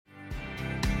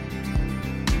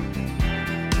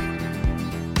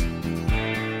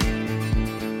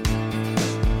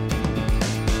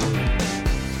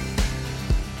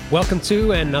Welcome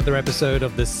to another episode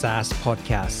of the SaaS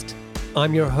Podcast.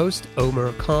 I'm your host,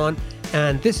 Omar Khan,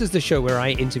 and this is the show where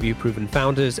I interview proven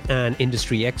founders and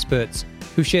industry experts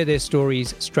who share their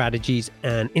stories, strategies,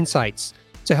 and insights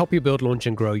to help you build, launch,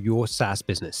 and grow your SaaS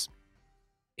business.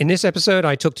 In this episode,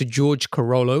 I talked to George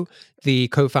Carollo, the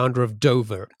co-founder of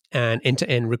Dover, an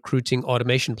end-to-end recruiting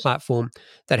automation platform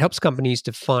that helps companies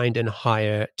to find and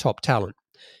hire top talent.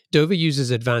 Dover uses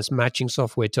advanced matching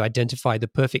software to identify the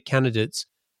perfect candidates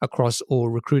across all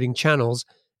recruiting channels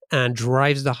and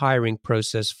drives the hiring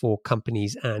process for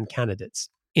companies and candidates.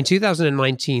 In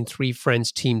 2019, three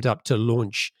friends teamed up to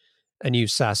launch a new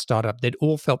SaaS startup. They'd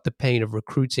all felt the pain of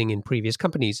recruiting in previous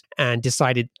companies and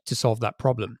decided to solve that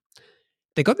problem.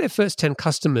 They got their first 10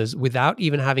 customers without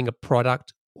even having a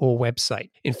product or website.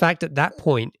 In fact, at that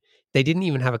point, they didn't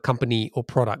even have a company or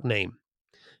product name.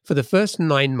 For the first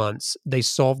 9 months, they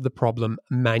solved the problem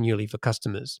manually for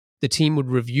customers. The team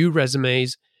would review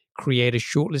resumes, create a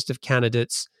short list of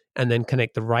candidates, and then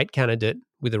connect the right candidate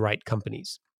with the right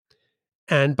companies.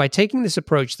 And by taking this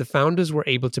approach, the founders were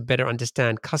able to better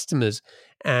understand customers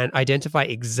and identify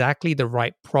exactly the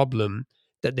right problem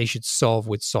that they should solve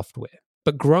with software.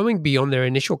 But growing beyond their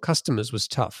initial customers was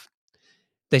tough.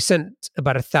 They sent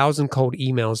about 1,000 cold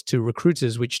emails to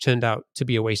recruiters, which turned out to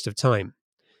be a waste of time.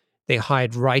 They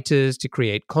hired writers to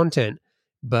create content,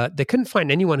 but they couldn't find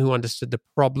anyone who understood the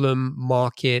problem,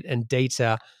 market, and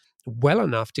data well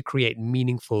enough to create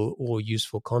meaningful or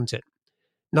useful content.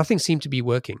 Nothing seemed to be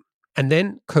working. And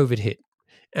then COVID hit,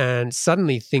 and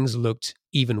suddenly things looked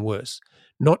even worse.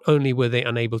 Not only were they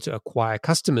unable to acquire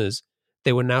customers,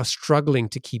 they were now struggling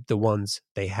to keep the ones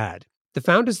they had. The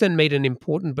founders then made an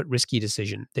important but risky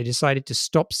decision. They decided to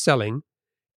stop selling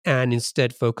and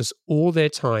instead focus all their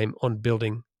time on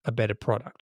building a better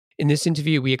product. In this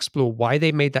interview, we explore why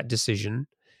they made that decision,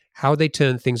 how they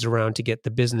turned things around to get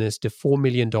the business to $4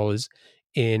 million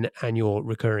in annual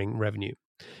recurring revenue.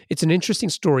 It's an interesting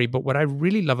story, but what I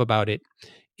really love about it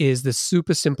is the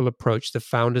super simple approach the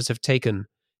founders have taken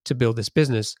to build this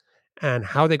business and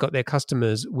how they got their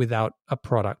customers without a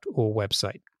product or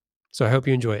website. So I hope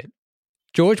you enjoy it.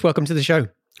 George, welcome to the show.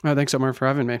 Oh, thanks, Omar, for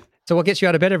having me. So what gets you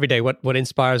out of bed every day? What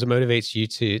inspires or motivates you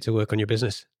to work on your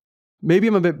business? Maybe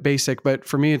I'm a bit basic, but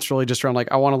for me, it's really just around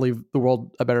I want to leave the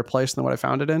world a better place than what I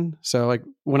found it in. So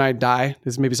when I die,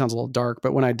 this maybe sounds a little dark,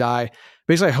 but when I die,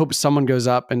 basically I hope someone goes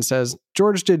up and says,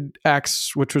 George did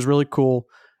X, which was really cool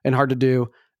and hard to do,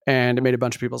 and it made a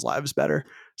bunch of people's lives better.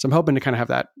 So I'm hoping to kind of have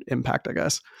that impact, I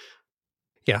guess.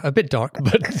 Yeah, a bit dark,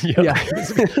 but yeah.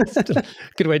 It's a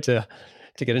good way to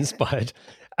get inspired.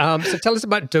 So tell us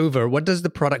about Dover. What does the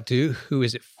product do? Who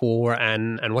is it for?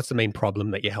 And what's the main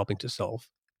problem that you're helping to solve?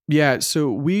 Yeah,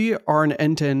 so we are an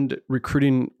end-to-end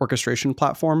recruiting orchestration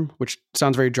platform, which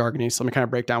sounds very jargony. So let me kind of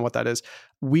break down what that is.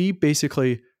 We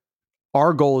basically,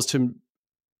 our goal is to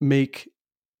make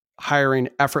hiring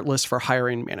effortless for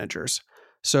hiring managers.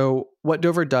 So what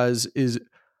Dover does is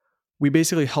we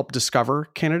basically help discover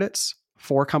candidates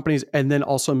for companies and then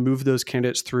also move those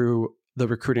candidates through the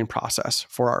recruiting process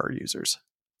for our users.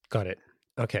 Got it.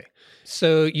 Okay.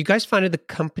 So you guys founded the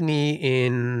company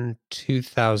in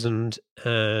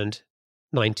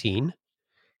 2019,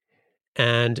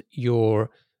 and your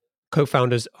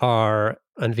co-founders are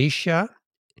Anvisha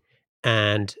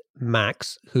and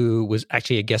Max, who was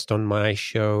actually a guest on my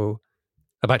show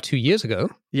about 2 years ago.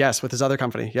 Yes, with his other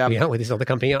company. Yeah, with his other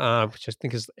company, which I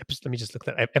think is, let me just look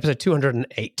that up. Episode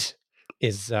 208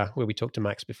 is where we talked to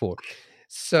Max before.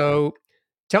 So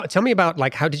tell me about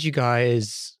how did you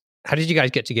guys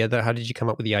get together? How did you come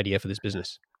up with the idea for this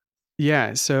business?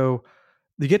 Yeah, so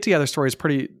the get together story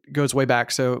goes way back.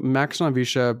 So Max and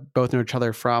Anvisha both know each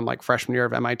other from freshman year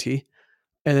of MIT.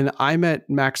 And then I met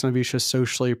Max and Anvisha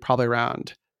socially probably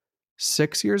around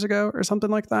 6 years ago or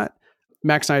something like that.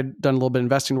 Max and I had done a little bit of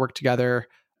investing work together,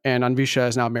 and Anvisha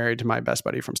is now married to my best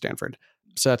buddy from Stanford.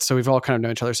 So we've all kind of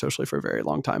known each other socially for a very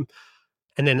long time.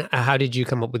 And then how did you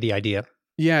come up with the idea?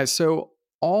 Yeah, so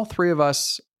all three of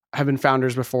us have been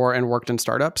founders before and worked in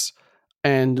startups.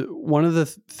 And one of the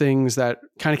things that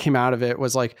kind of came out of it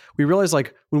was we realized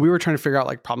when we were trying to figure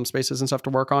out problem spaces and stuff to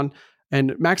work on,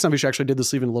 and Max and Anvisha actually did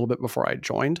this even a little bit before I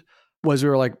joined, was we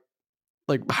were like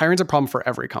hiring's a problem for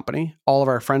every company. All of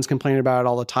our friends complain about it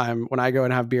all the time. When I go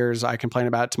and have beers, I complain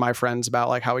about it to my friends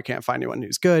about how we can't find anyone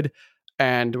who's good.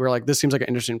 And we're this seems like an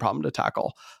interesting problem to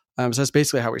tackle. So that's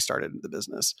basically how we started the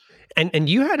business. And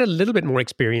you had a little bit more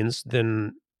experience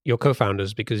than your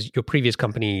co-founders because your previous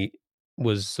company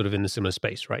was sort of in the similar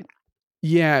space, right?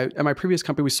 Yeah. At my previous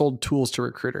company, we sold tools to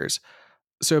recruiters.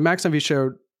 So Max and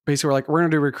Anvisha basically were we're going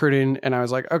to do recruiting. And I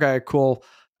was like, okay, cool.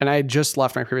 And I had just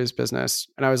left my previous business.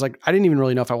 And I was like, I didn't even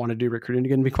really know if I wanted to do recruiting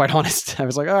again, to be quite honest. I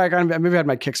was like, oh, maybe I had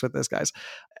my kicks with this, guys.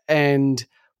 And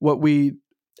I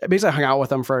basically hung out with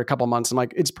them for a couple of months. And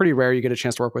like, it's pretty rare you get a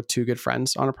chance to work with two good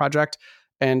friends on a project.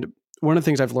 And one of the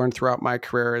things I've learned throughout my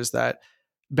career is that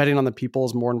betting on the people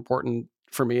is more important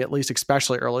for me, at least,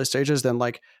 especially early stages, than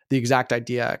like the exact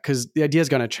idea, because the idea is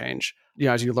going to change,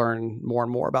 as you learn more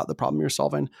and more about the problem you're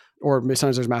solving, or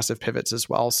sometimes there's massive pivots as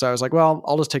well. So I was like, well,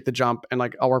 I'll just take the jump and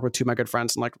like, I'll work with two of my good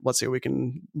friends and like, let's see what we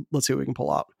can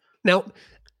pull out. Now,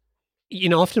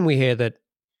 often we hear that,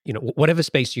 whatever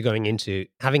space you're going into,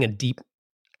 having a deep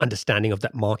understanding of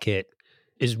that market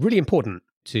is really important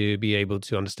to be able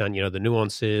to understand, the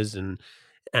nuances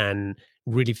and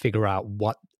really figure out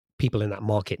what people in that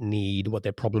market need, what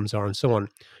their problems are, and so on.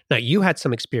 Now, you had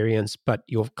some experience, but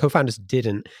your co-founders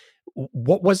didn't.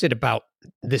 What was it about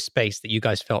this space that you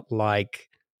guys felt like,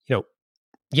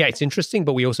 yeah, it's interesting,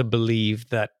 but we also believe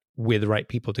that we're the right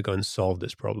people to go and solve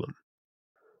this problem?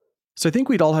 So I think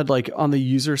we'd all had like on the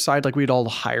user side, like we'd all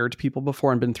hired people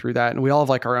before and been through that. And we all have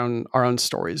like our own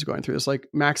stories going through this. Like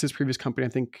Max's previous company, I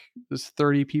think was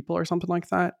 30 people or something like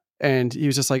that. And he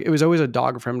was just like, it was always a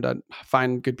dog for him to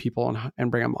find good people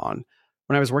and bring them on.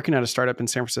 When I was working at a startup in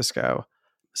San Francisco,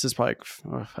 this is probably,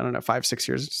 I don't know,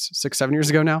 7 years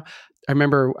ago now. I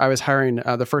remember I was hiring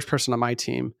the first person on my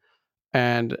team.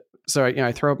 And so,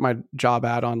 I throw up my job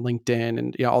ad on LinkedIn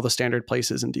and, all the standard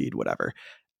places, Indeed, whatever.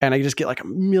 And I just get like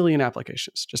 1 million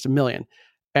applications, just 1 million.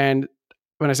 And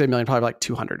when I say 1 million, probably like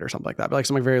 200 or something like that, but like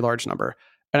some very large number.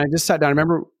 And I just sat down. I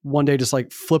remember one day just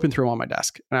like flipping through them on my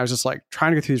desk. And I was just like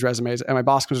trying to go through these resumes. And my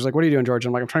boss was like, what are you doing, George?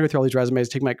 And I'm like, I'm trying to go through all these resumes,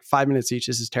 taking like 5 minutes each.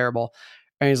 This is terrible.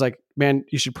 And he's like, man,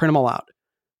 you should print them all out.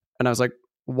 And I was like,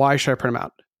 why should I print them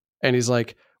out? And he's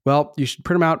like, well, you should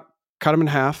print them out, cut them in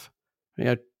half,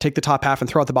 take the top half and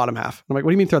throw out the bottom half. I'm like,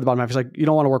 what do you mean throw out the bottom half? He's like, you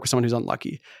don't want to work with someone who's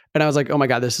unlucky. And I was like, oh my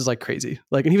God, this is like crazy.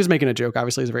 Like, and he was making a joke.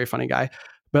 Obviously, he's a very funny guy,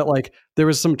 but like there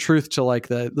was some truth to like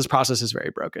this process is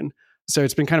very broken. So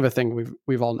it's been kind of a thing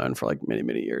we've all known for like many,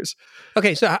 many years.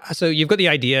 Okay, so you've got the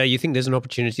idea. You think there's an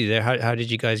opportunity there. How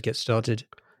did you guys get started?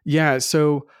 Yeah,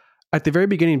 so at the very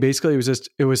beginning, basically,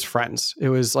 it was friends. It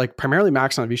was like primarily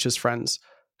Max and Avisha's friends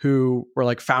who were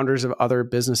like founders of other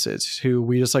businesses who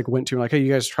we just like went to and like, hey,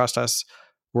 you guys trust us.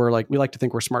 We're like, we like to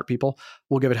think we're smart people.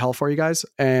 We'll give it hell for you guys.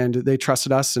 And they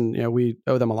trusted us, and we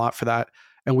owe them a lot for that.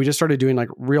 And we just started doing like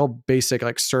real basic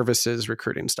like services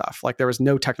recruiting stuff. Like there was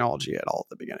no technology at all at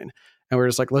the beginning. And we're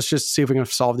just like, let's just see if we can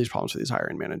solve these problems for these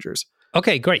hiring managers.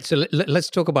 Okay, great. So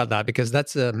let's talk about that, because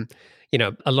that's a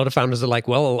lot of founders are like,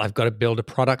 well, I've got to build a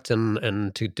product,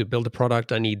 and to build a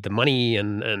product, I need the money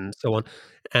and so on.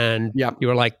 And you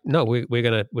were like, no, we're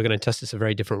gonna test this a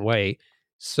very different way.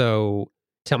 So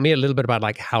tell me a little bit about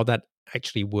like how that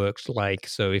actually works. Like,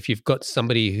 so if you've got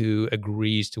somebody who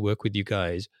agrees to work with you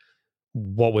guys,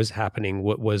 what was happening?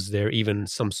 What was there even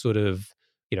some sort of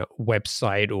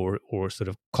website or sort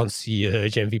of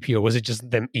concierge MVP, or was it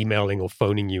just them emailing or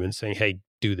phoning you and saying, hey,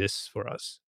 do this for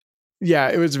us? Yeah,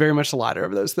 it was very much the latter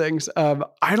of those things.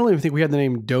 I don't even think we had the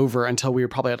name Dover until we were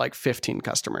probably at like 15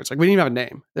 customers. Like we didn't even have a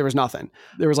name. There was nothing.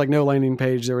 There was like no landing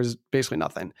page. There was basically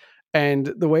nothing. And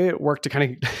the way it worked to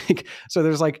kind of, so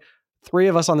there's like 3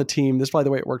 of us on the team. This is probably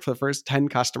the way it worked for the first 10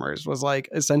 customers, was like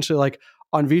essentially like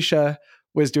Anvisha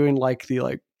was doing like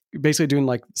basically doing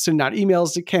like sending out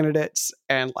emails to candidates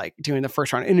and like doing the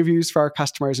first round interviews for our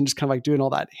customers and just kind of like doing all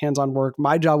that hands-on work.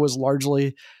 My job was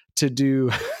largely to do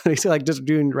basically like just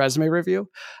doing resume review.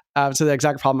 So the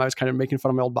exact problem, I was kind of making fun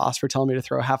of my old boss for telling me to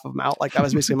throw half of them out. Like that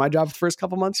was basically my job for the first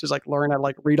couple months, just like learn how to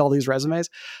like read all these resumes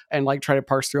and like try to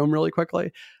parse through them really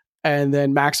quickly. And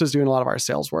then Max was doing a lot of our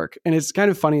sales work. And it's kind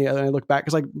of funny when I look back,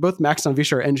 because like both Max and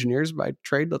Avisha are engineers by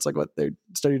trade. That's like what they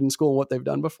studied in school and what they've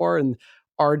done before. And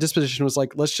our disposition was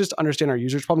like, let's just understand our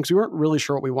users' problem, because we weren't really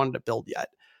sure what we wanted to build yet.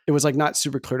 It was like not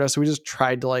super clear to us. So we just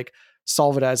tried to like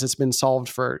solve it as it's been solved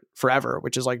for forever,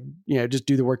 which is like, just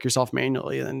do the work yourself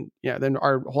manually. And then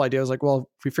our whole idea was like, well,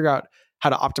 if we figure out how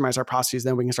to optimize our processes,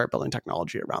 then we can start building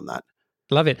technology around that.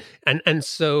 Love it. And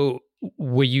so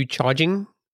were you charging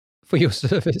for your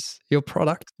service, your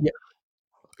product?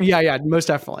 Yeah, most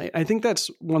definitely. I think that's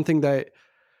one thing that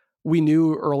we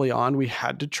knew early on we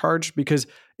had to charge, because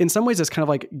in some ways it's kind of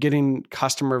like getting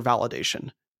customer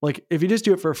validation. Like if you just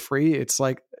do it for free, it's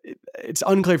like, it's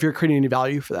unclear if you're creating any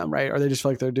value for them, right? Or they just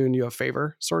feel like they're doing you a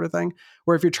favor sort of thing.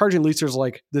 Where if you're charging, at least there's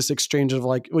like this exchange of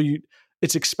like, well,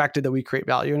 it's expected that we create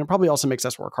value. And it probably also makes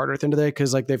us work harder at the end of the day,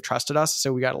 because like they've trusted us.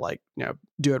 So we got to like,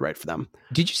 do it right for them.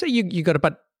 Did you say you got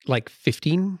about like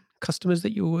 15 customers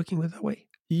that you were working with that way?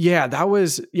 Yeah, it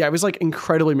was like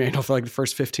incredibly manual for like the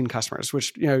first 15 customers,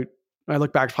 which, I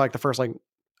look back to like the first, like,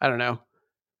 I don't know,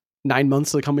 9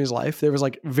 months of the company's life, there was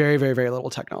like very, very, very little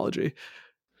technology.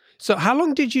 So how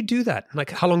long did you do that?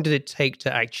 Like, how long did it take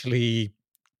to actually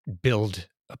build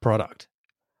a product?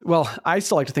 Well, I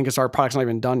still like to think our product's not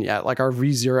even done yet. Like our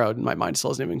V0 in my mind still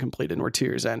isn't even completed and we're 2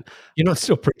 years in. You're not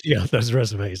still printing out those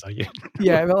resumes, are you?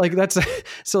 Yeah, but like that's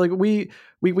so like we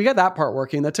got that part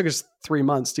working. That took us 3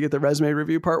 months to get the resume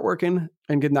review part working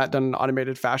and getting that done in an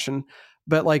automated fashion.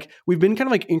 But like we've been kind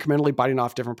of like incrementally biting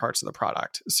off different parts of the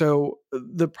product. So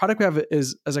the product we have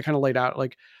is, as I kind of laid out,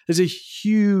 like there's a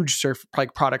huge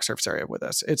product surface area with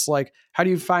this. It's like, how do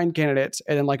you find candidates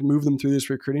and then like move them through this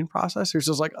recruiting process? There's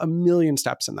just like a million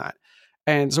steps in that.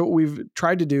 And so what we've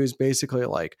tried to do is basically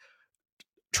like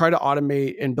try to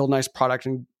automate and build nice product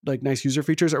and like nice user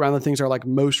features around the things that are like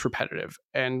most repetitive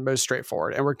and most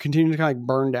straightforward. And we're continuing to kind of like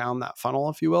burn down that funnel,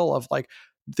 if you will, of like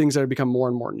things that have become more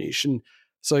and more niche. And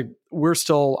so like we're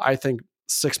still, I think,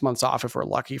 6 months off, if we're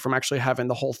lucky, from actually having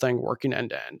the whole thing working end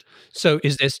to end. So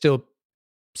is there still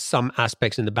some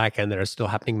aspects in the back end that are still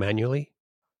happening manually?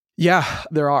 Yeah,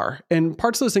 there are. And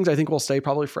parts of those things I think will stay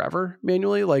probably forever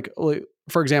manually. Like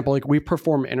for example, like we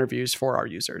perform interviews for our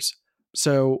users.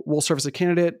 So we'll surface a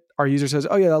candidate. Our user says,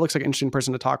 "Oh yeah, that looks like an interesting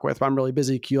person to talk with, but I'm really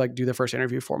busy. Can you like do the first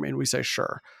interview for me?" And we say,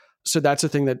 "Sure." So that's a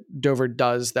thing that Dover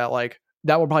does that like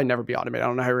that will probably never be automated. I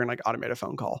don't know how we're gonna like automate a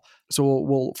phone call. So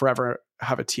we'll forever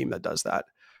have a team that does that.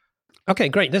 Okay,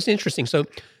 great. That's interesting. So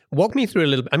walk me through a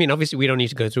little bit. I mean, obviously we don't need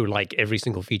to go through like every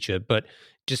single feature, but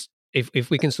just if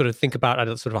we can sort of think about at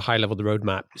a sort of a high level the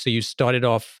roadmap. So you started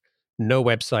off no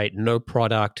website, no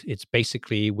product. It's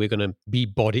basically we're going to be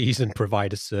bodies and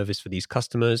provide a service for these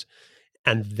customers.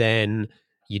 And then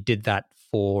you did that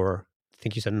for, I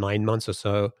think you said 9 months or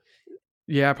so.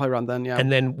 Yeah, probably around then. Yeah.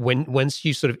 And then once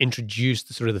you sort of introduced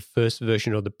the sort of the first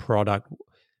version of the product,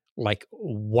 like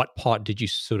what part did you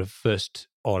sort of first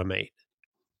automate?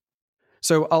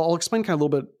 So I'll explain kind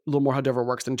of a little more how Dover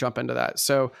works, then jump into that.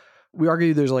 So we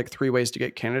argue there's like 3 ways to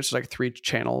get candidates, like 3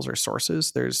 channels or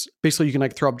sources. There's basically you can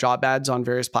like throw up job ads on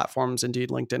various platforms, Indeed,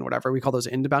 LinkedIn, whatever. We call those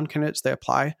inbound candidates. They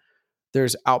apply.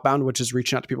 There's outbound, which is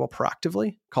reaching out to people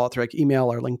proactively, call it through like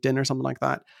email or LinkedIn or something like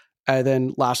that. And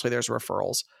then lastly, there's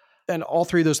referrals. And all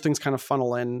 3 of those things kind of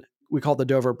funnel in. We call it the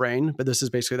Dover brain, but this is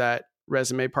basically that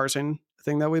resume parsing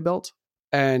thing that we built.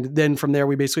 And then from there,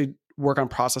 we basically work on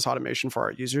process automation for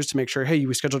our users to make sure, hey,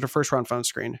 we scheduled a first round phone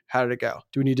screen. How did it go?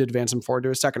 Do we need to advance them forward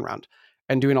to a second round?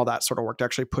 And doing all that sort of work to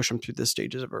actually push them through the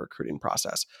stages of a recruiting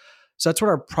process. So that's what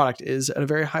our product is at a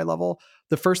very high level.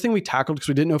 The first thing we tackled, because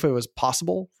we didn't know if it was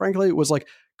possible, frankly, was like,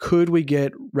 could we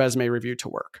get resume review to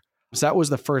work? So that was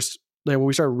the first, like, when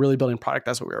we started really building product,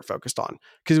 that's what we were focused on,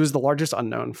 because it was the largest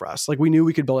unknown for us. Like we knew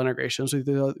we could build integrations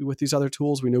with these other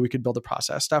tools. We knew we could build the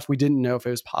process stuff. We didn't know if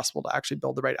it was possible to actually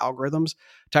build the right algorithms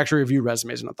to actually review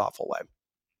resumes in a thoughtful way.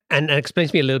 And explain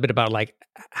to me a little bit about like,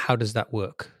 how does that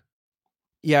work?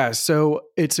 Yeah, so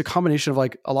it's a combination of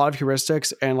like a lot of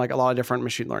heuristics and like a lot of different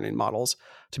machine learning models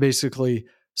to basically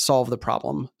solve the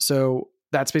problem. So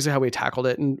that's basically how we tackled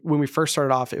it. And when we first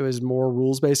started off, it was more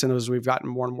rules based, and as we've gotten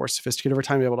more and more sophisticated over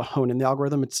time, to be able to hone in the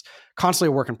algorithm. It's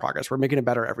constantly a work in progress. We're making it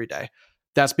better every day.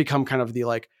 That's become kind of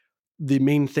the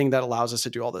main thing that allows us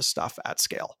to do all this stuff at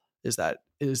scale is that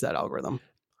algorithm.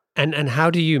 And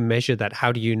how do you measure that?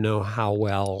 How do you know how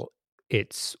well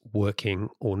it's working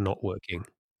or not working?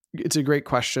 It's a great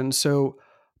question. So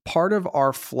part of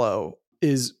our flow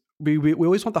is we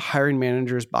always want the hiring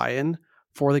manager's buy-in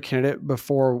for the candidate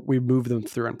before we move them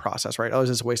through and process, right? Otherwise,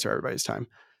 it's a waste of everybody's time.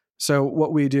 So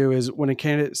what we do is when a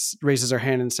candidate raises their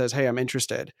hand and says, "Hey, I'm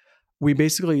interested," we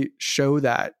basically show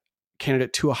that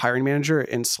candidate to a hiring manager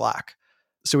in Slack.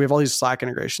 So we have all these Slack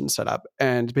integrations set up,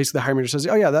 and basically the hiring manager says,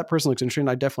 "Oh yeah, that person looks interesting.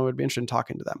 I definitely would be interested in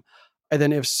talking to them." And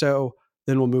then if so,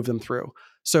 then we'll move them through.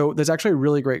 So there's actually a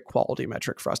really great quality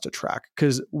metric for us to track,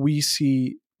 because we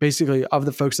see basically of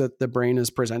the folks that the brain is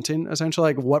presenting,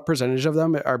 essentially like what percentage of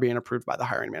them are being approved by the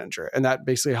hiring manager. And that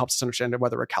basically helps us understand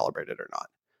whether we're calibrated or not.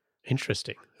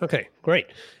 Interesting. Okay, great.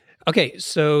 Okay,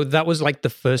 so that was like the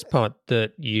first part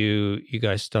that you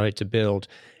guys started to build.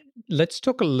 Let's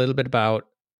talk a little bit about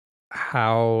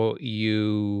how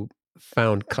you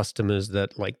found customers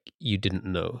that like you didn't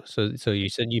know. So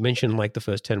you mentioned like the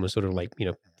first 10 was sort of like,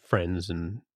 friends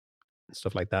and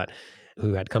stuff like that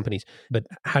who had companies. But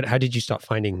how did you start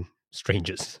finding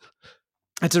strangers?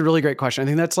 That's a really great question. I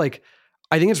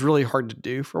think it's really hard to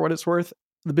do for what it's worth.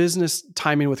 The business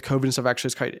timing with COVID and stuff actually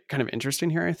is kind of interesting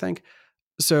here, I think.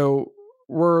 So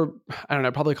we're, I don't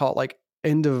know, probably call it like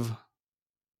end of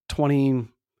 20,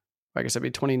 I guess it'd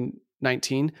be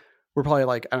 2019. We're probably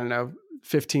like, I don't know,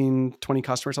 15, 20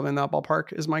 customers, something in that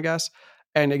ballpark is my guess.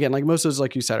 And again, like most of those,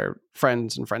 like you said, are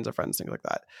friends and friends of friends, things like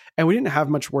that. And we didn't have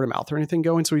much word of mouth or anything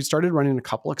going. So we started running a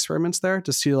couple experiments there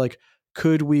to see like,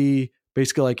 could we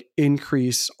basically like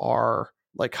increase our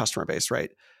like customer base,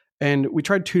 right? And we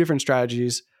tried two different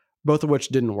strategies, both of which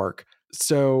didn't work.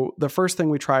 So the first thing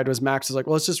we tried was Max is like,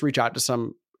 well, let's just reach out to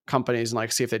some companies and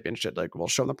like see if they'd be interested. Like we'll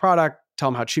show them the product,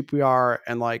 tell them how cheap we are,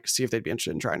 and like see if they'd be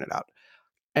interested in trying it out.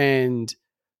 And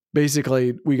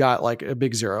basically we got like a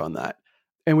big zero on that.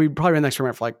 And we probably ran the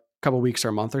experiment for like a couple of weeks or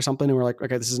a month or something. And we're like,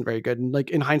 okay, this isn't very good. And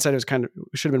like in hindsight, it should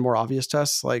have been more obvious to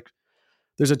us. Like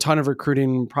there's a ton of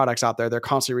recruiting products out there. They're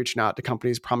constantly reaching out to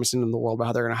companies, promising them the world about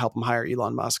how they're going to help them hire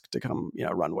Elon Musk to come,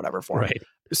 run whatever for them. Right.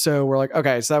 So we're like,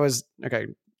 okay, so that was okay.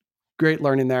 Great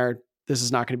learning there. This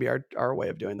is not going to be our way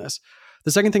of doing this.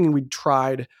 The second thing we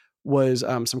tried was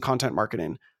some content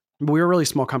marketing. But we were a really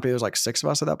small company. There was like 6 of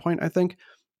us at that point, I think.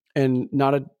 And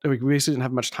we basically didn't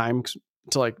have much time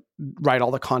to like write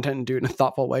all the content and do it in a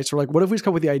thoughtful way. So we're like, what if we just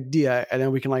come up with the idea and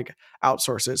then we can like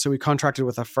outsource it? So we contracted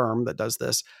with a firm that does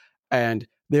this, and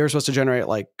they were supposed to generate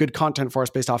like good content for us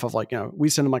based off of like, we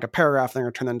send them like a paragraph and they're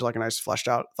going to turn that into like a nice fleshed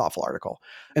out, thoughtful article.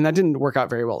 And that didn't work out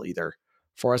very well either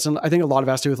for us. And I think a lot of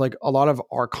it has to do with like a lot of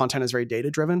our content is very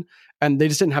data driven, and they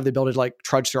just didn't have the ability to like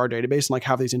trudge through our database and like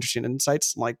have these interesting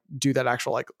insights and like do that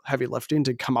actual like heavy lifting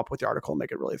to come up with the article and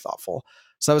make it really thoughtful.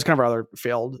 So that was kind of our other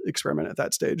failed experiment at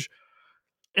that stage.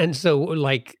 And so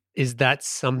like, is that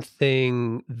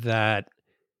something that,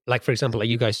 like, for example, are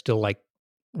you guys still like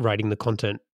writing the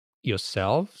content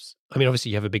yourselves? I mean,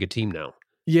 obviously you have a bigger team now.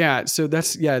 Yeah. So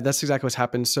that's exactly what's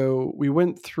happened. So we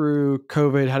went through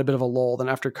COVID, had a bit of a lull. Then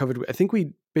after COVID, I think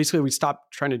we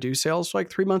stopped trying to do sales for like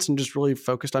 3 months and just really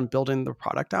focused on building the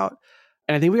product out.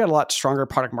 And I think we got a lot stronger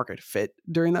product market fit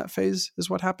during that phase is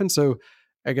what happened. So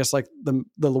I guess like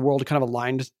the world kind of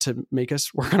aligned to make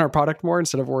us work on our product more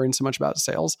instead of worrying so much about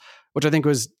sales, which I think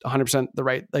was 100% the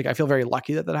right, like I feel very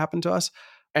lucky that happened to us.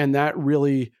 And that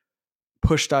really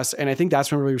pushed us. And I think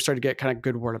that's when we started to get kind of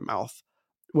good word of mouth,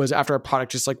 was after our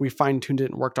product, just like we fine tuned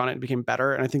it and worked on it and became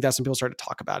better. And I think that's when people started to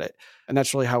talk about it. And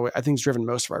that's really how I think it's driven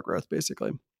most of our growth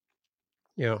basically.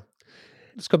 Yeah.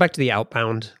 Let's go back to the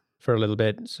outbound for a little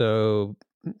bit. So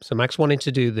Max wanted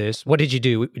to do this. What did you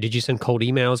do? Did you send cold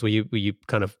emails? Were you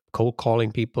kind of cold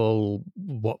calling people?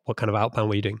 What kind of outbound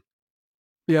were you doing?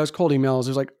 Yeah, it was cold emails. It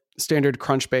was like standard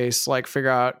Crunchbase, like figure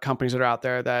out companies that are out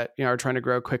there that are trying to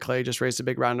grow quickly, just raised a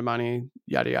big round of money,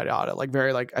 yada yada yada. Like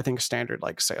very like I think standard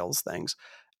like sales things,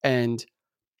 and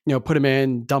put them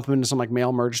in, dump them into some like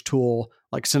mail merge tool,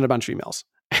 like send a bunch of emails,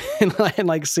 and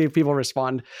like see if people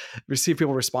respond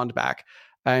back.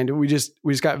 And we just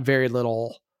got very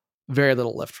little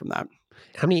lift from that.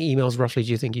 How many emails roughly do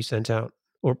you think you sent out,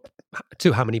 or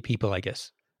to how many people? I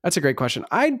guess that's a great question.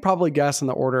 I'd probably guess in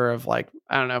the order of like,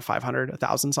 I don't know, 500,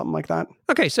 1,000, something like that.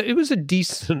 Okay, so it was a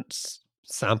decent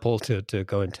sample to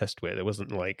go and test with. It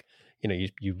wasn't like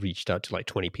you reached out to like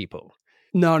 20 people.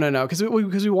 No, because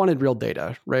we wanted real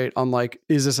data, right? On like,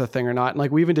 is this a thing or not? And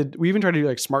like we even tried to do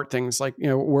like smart things, like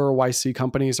we're a YC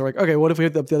company, so like, okay, what if we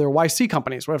have the other YC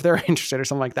companies? What if they're interested or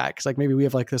something like that? Because like maybe we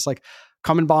have like this like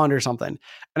common bond or something.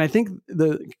 And I think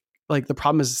the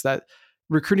problem is that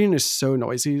recruiting is so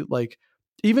noisy. Like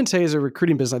even today as a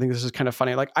recruiting business, I think this is kind of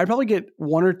funny. Like I probably get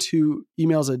 1 or 2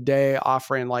 emails a day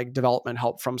offering like development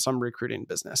help from some recruiting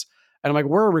business. And I'm like,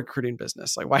 we're a recruiting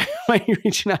business. Like, why are you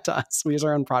reaching out to us? We use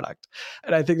our own product.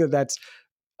 And I think that's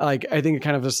like, I think it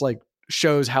kind of just like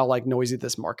shows how like noisy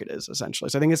this market is essentially.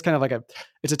 So I think it's kind of like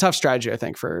it's a tough strategy, I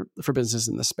think, for businesses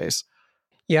in this space.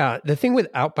 Yeah. The thing with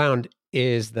outbound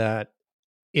is that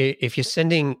if you're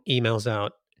sending emails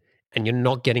out and you're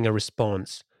not getting a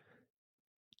response,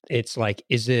 it's like,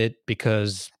 is it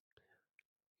because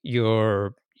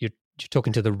you're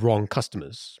talking to the wrong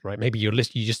customers, right? Maybe you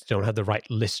just don't have the right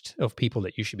list of people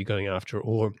that you should be going after.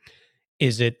 Or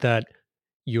is it that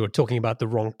you're talking about the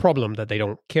wrong problem that they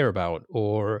don't care about?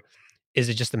 Or is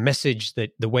it just the message,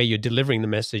 that the way you're delivering the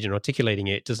message and articulating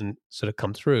it doesn't sort of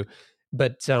come through?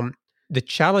 But the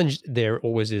challenge there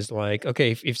always is like,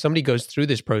 okay, if somebody goes through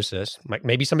this process, like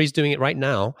maybe somebody's doing it right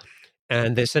now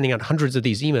and they're sending out hundreds of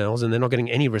these emails and they're not getting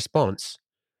any response,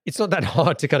 it's not that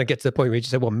hard to kind of get to the point where you just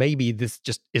say, well, maybe this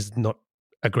just is not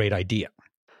a great idea.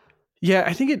 Yeah,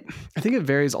 I think it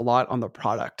varies a lot on the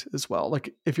product as well.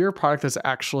 Like if you're a product that's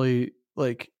actually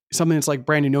like something that's like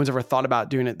brand new, no one's ever thought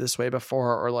about doing it this way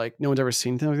before, or like no one's ever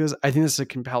seen things like this, I think this is a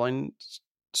compelling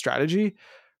strategy.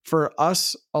 For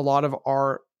us, a lot of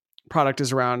our product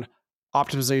is around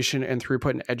optimization and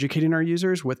throughput and educating our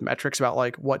users with metrics about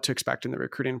like what to expect in the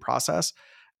recruiting process.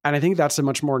 And I think that's a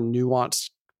much more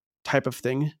nuanced type of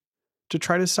thing to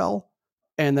try to sell.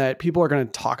 and that people are going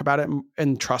to talk about it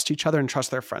and trust each other and trust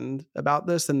their friend about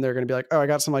this, then they're going to be like, oh, I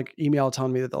got some like email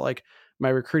telling me that like my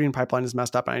recruiting pipeline is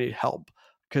messed up and I need help,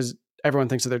 because everyone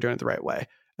thinks that they're doing it the right way.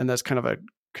 And that's kind of a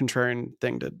contrarian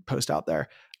thing to post out there.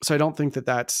 So I don't think that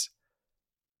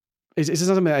it's just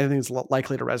something that I think is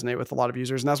likely to resonate with a lot of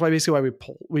users. And that's why basically why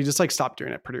we just like stopped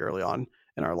doing it pretty early on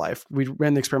in our life. We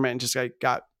ran the experiment and just like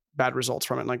got bad results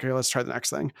from it. Like, okay, let's try the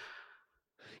next thing.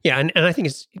 Yeah. And I think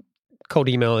cold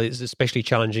email is especially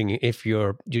challenging if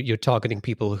you're targeting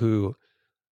people who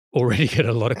already get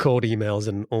a lot of cold emails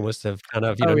and almost have kind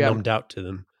of, numbed out to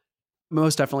them.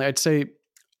 Most definitely. I'd say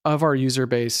of our user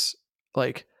base,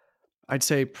 like I'd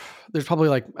say there's probably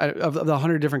like of the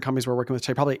 100 different companies we're working with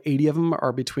today, probably 80 of them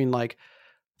are between like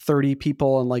 30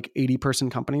 people and like 80-person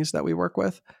companies that we work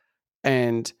with.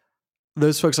 And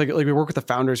those folks, like we work with the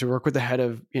founders, we work with the head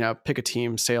of, pick a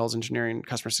team, sales, engineering,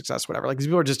 customer success, whatever. Like these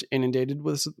people are just inundated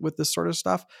with this sort of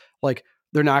stuff. Like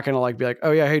they're not going to like be like,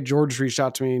 oh yeah, hey, George reached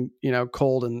out to me,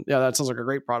 cold. And yeah, that sounds like a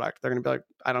great product. They're going to be like,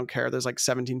 I don't care. There's like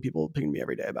 17 people pinging me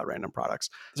every day about random products.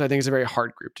 So I think it's a very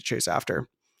hard group to chase after,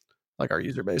 like our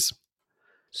user base.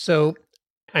 So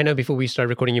I know before we started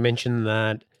recording, you mentioned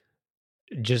that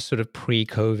just sort of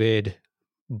pre-COVID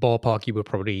ballpark, you were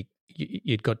probably,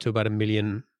 you'd got to about 1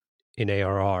 million in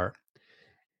ARR.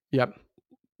 Yep.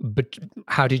 But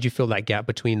how did you fill that gap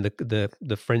between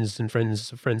the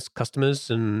friends customers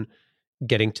and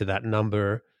getting to that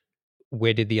number?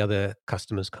 Where did the other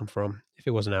customers come from if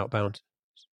it wasn't outbound?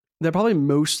 That probably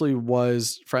mostly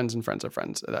was friends and friends of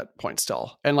friends at that point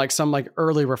still. And like some like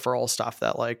early referral stuff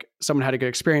that like someone had a good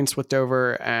experience with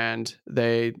Dover and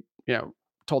they,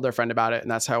 told their friend about it. And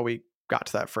that's how we got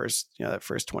to that first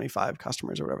 25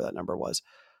 customers or whatever that number was.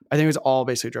 I think it was all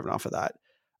basically driven off of that.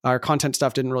 Our content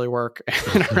stuff didn't really work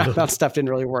and our outbound stuff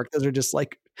didn't really work. Those are just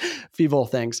like feeble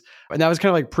things. And that was kind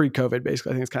of like pre-COVID,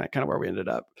 basically. I think it's kind of where we ended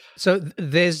up. So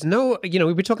there's no, we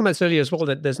were talking about this earlier as well,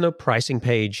 that there's no pricing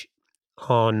page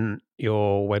on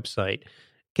your website.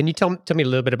 Can you tell me a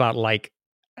little bit about like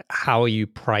how are you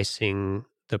pricing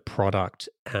the product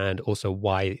and also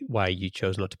why you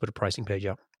chose not to put a pricing page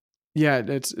up? Yeah,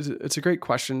 it's a great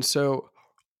question. So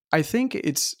I think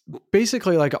it's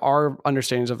basically like our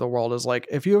understandings of the world is like,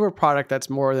 if you have a product that's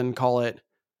more than, call it,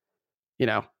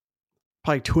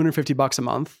 probably $250 a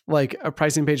month, like a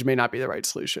pricing page may not be the right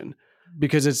solution,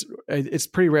 because it's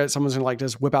pretty rare that someone's gonna like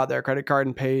just whip out their credit card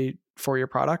and pay for your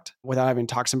product without having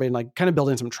talked to somebody and like kind of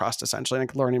building some trust essentially and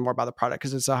like learning more about the product,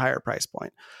 because it's a higher price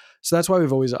point. So that's why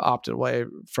we've always opted away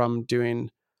from doing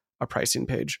a pricing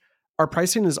page. Our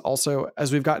pricing is also,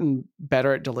 as we've gotten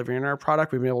better at delivering our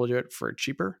product, we've been able to do it for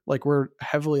cheaper. Like we're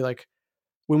heavily like,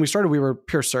 when we started, we were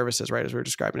pure services, right? As we were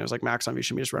describing, it was like Max on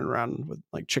Vishami just running around with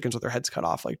like chickens with their heads cut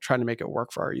off, like trying to make it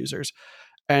work for our users.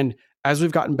 And as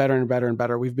we've gotten better and better and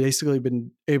better, we've basically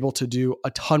been able to do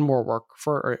a ton more work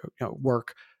or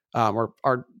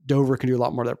our Dover can do a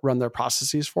lot more that run their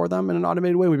processes for them in an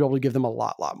automated way. We'd be able to give them a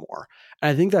lot more. And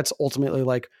I think that's ultimately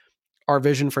like our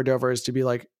vision for Dover is to be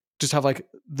like, just have like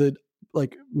the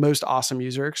like most awesome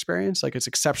user experience. Like it's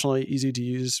exceptionally easy to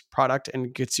use product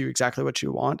and gets you exactly what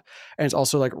you want. And it's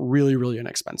also like really, really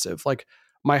inexpensive. Like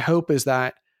my hope is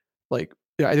that like,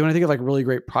 when I think of like really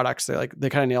great products, they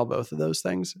kind of nail both of those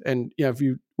things. And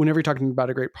whenever you're talking about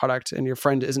a great product and your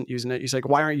friend isn't using it, you say like,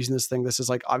 why aren't you using this thing? This is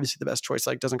like obviously the best choice.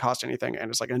 Like doesn't cost anything.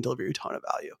 And it's like going to deliver you a ton of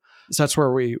value. So that's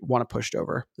where we want to push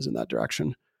Dover, is in that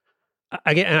direction.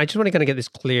 Again, and I just want to kind of get this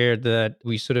clear that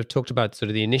we sort of talked about sort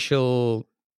of the initial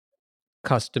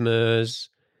customers.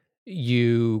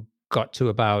 You got to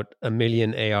about 1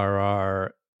 million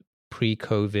ARR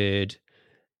pre-COVID.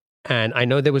 And I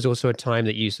know there was also a time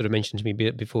that you sort of mentioned to me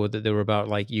before that there were about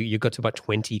like, you got to about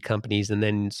 20 companies and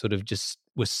then sort of just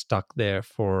was stuck there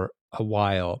for a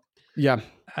while. Yeah.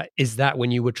 Is that when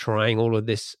you were trying all of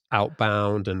this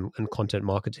outbound and content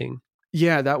marketing?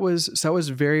 Yeah, that was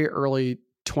very early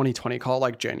 2020, call it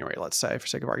like January, let's say, for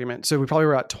sake of argument. So we probably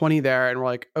were at 20 there and we're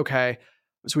like, okay.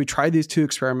 So we tried these 2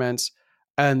 experiments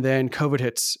and then COVID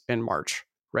hits in March,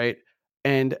 right?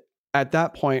 And at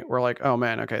that point, we're like, oh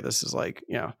man, okay, this is like,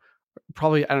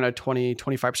 probably, I don't know, 20,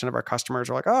 25% of our customers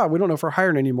are like, oh, we don't know if we're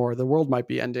hiring anymore. The world might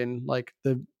be ending. Like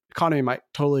the economy might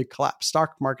totally collapse.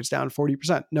 Stock market's down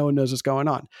 40%. No one knows what's going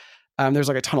on. There's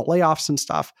like a ton of layoffs and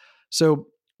stuff. So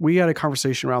we had a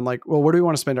conversation around like, well, where do we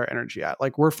want to spend our energy at?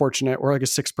 Like we're fortunate. We're like a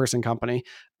 6-person company.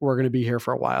 We're going to be here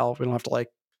for a while. We don't have to like,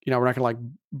 we're not going to like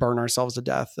burn ourselves to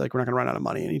death. Like we're not going to run out of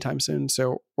money anytime soon.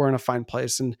 So we're in a fine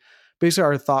place. And basically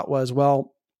our thought was,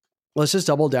 well, let's just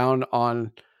double down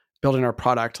on building our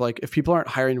product. Like if people aren't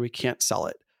hiring, we can't sell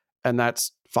it. And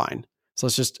that's fine. So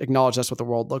let's just acknowledge that's what the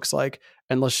world looks like.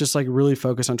 And let's just like really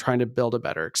focus on trying to build a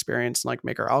better experience and like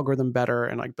make our algorithm better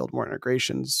and like build more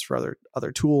integrations for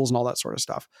other tools and all that sort of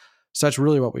stuff. So that's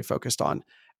really what we focused on.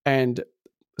 And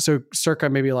so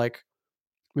circa maybe it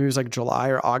was like July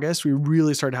or August, we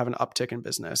really started to have an uptick in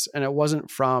business. And it wasn't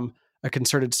from a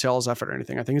concerted sales effort or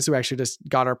anything. I think it's we actually just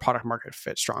got our product market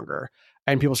fit stronger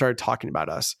and people started talking about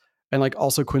us. And like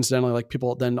also coincidentally, like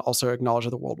people then also acknowledged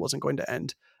that the world wasn't going to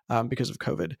end because of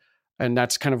COVID. And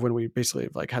that's kind of when we basically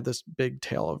like had this big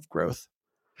tail of growth.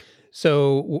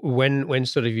 So when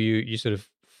sort of you sort of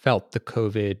felt the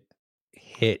COVID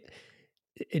hit,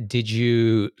 did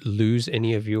you lose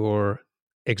any of your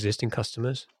existing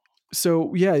customers?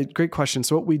 So yeah, great question.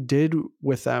 So what we did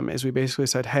with them is we basically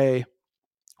said, hey,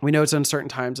 we know it's uncertain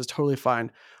times. It's totally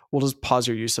fine. We'll just pause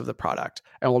your use of the product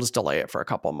and we'll just delay it for a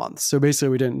couple of months. So basically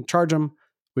we didn't charge them.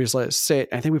 We just let it sit.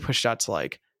 I think we pushed out to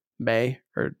like May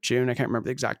or June. I can't remember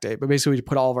the exact date, but basically we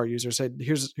put all of our users said,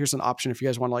 here's an option. If you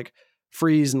guys want to like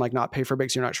freeze and like not pay for big,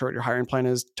 so you're not sure what your hiring plan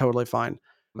is, totally fine.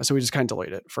 So we just kind of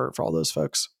delayed it for all those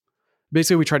folks.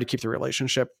 Basically we tried to keep the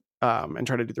relationship and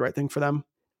try to do the right thing for them.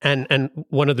 And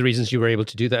one of the reasons you were able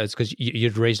to do that is because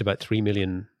you'd raised about $3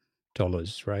 million,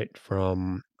 right?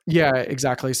 From Yeah,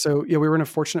 exactly. So yeah, we were in a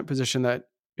fortunate position that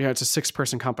it's a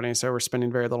 6-person company, so we're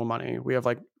spending very little money. We have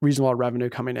like reasonable revenue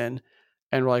coming in,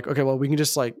 and we're like, okay, well, we can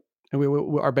just like, and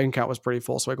our bank account was pretty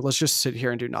full, so like, let's just sit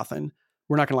here and do nothing.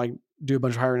 We're not going to like do a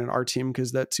bunch of hiring in our team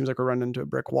because that seems like we're running into a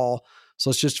brick wall. So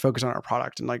let's just focus on our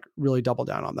product and like really double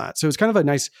down on that. So it's kind of a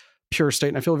nice pure state,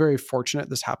 and I feel very fortunate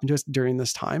this happened to us during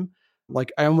this time.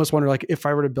 Like I almost wonder like if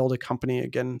I were to build a company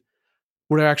again,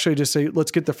 would I actually just say,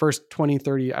 let's get the first 20,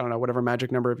 30, I don't know, whatever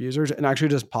magic number of users and actually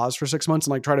just pause for 6 months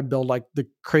and like try to build like the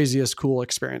craziest cool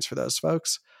experience for those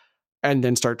folks and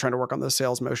then start trying to work on the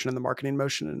sales motion and the marketing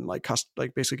motion and like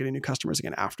basically getting new customers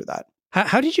again after that.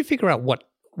 How did you figure out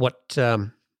what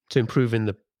to improve in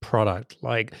the product?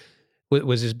 Like,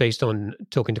 was this based on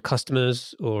talking to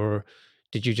customers, or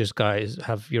did you just guys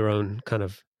have your own kind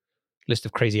of list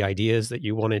of crazy ideas that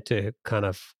you wanted to kind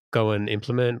of go and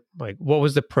implement? Like, what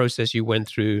was the process you went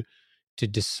through to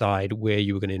decide where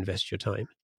you were going to invest your time?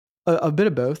 A bit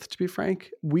of both, to be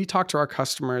frank. We talk to our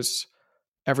customers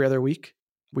every other week.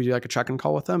 We do like a check-in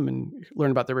call with them and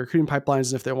learn about their recruiting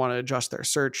pipelines and if they want to adjust their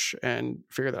search and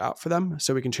figure that out for them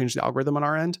so we can change the algorithm on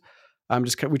our end. We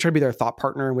try to be their thought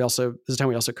partner. And this is the time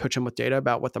we also coach them with data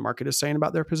about what the market is saying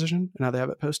about their position and how they have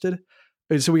it posted.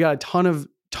 And so we got a ton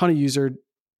of user,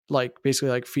 like basically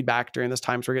like feedback during this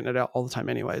time. So we're getting it out all the time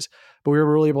anyways, but we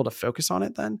were really able to focus on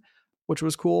it then, which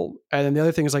was cool. And then the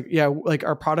other thing is like, yeah, like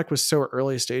our product was so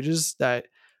early stages that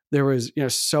there was,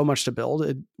 so much to build.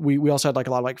 We also had like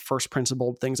a lot of like first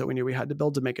principle things that we knew we had to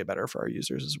build to make it better for our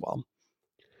users as well.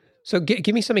 So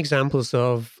give me some examples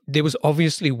of, there was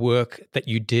obviously work that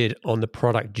you did on the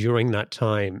product during that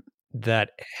time that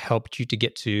helped you to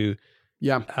get to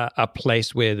Yeah. a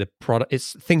place where the product,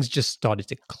 things just started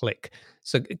to click.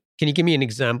 So can you give me an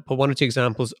example, one or two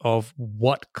examples of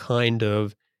what kind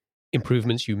of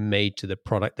improvements you made to the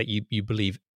product that you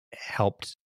believe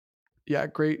helped? Yeah.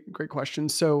 Great question.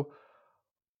 So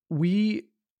we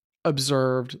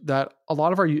observed that a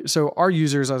lot of our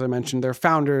users, as I mentioned, they're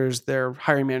founders, they're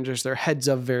hiring managers, they're heads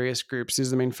of various groups. These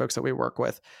are the main folks that we work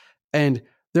with. And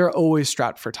they're always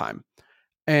strapped for time.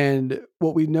 And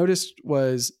what we noticed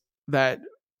was that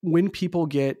when people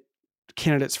get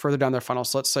candidates further down their funnel,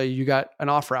 so let's say you got an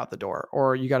offer out the door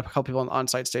or you got a couple people on the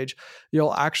on-site stage,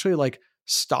 you'll actually like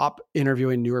stop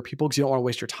interviewing newer people because you don't want to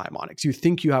waste your time on it because you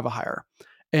think you have a hire.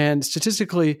 And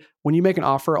statistically, when you make an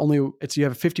offer, you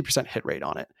have a 50% hit rate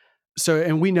on it. So,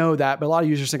 and we know that, but a lot of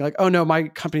users think like, oh no, my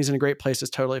company's in a great place. It's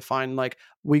totally fine. Like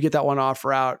we get that one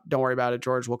offer out. Don't worry about it,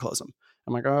 George, we'll close them.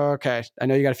 I'm like, oh, okay. I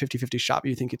know you got a 50-50 shot, but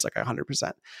you think it's like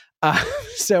 100%.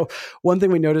 So one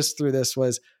thing we noticed through this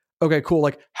was, okay, cool.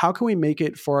 Like how can we make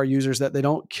it for our users that they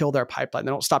don't kill their pipeline?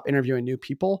 They don't stop interviewing new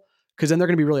people because then they're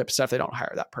going to be really upset if they don't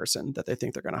hire that person that they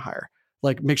think they're going to hire.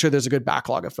 Like make sure there's a good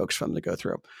backlog of folks for them to go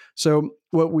through. So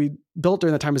what we built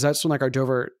during the time is that's when like our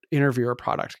Dover interviewer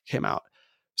product came out.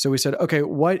 So we said, okay,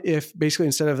 what if basically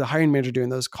instead of the hiring manager doing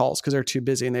those calls because they're too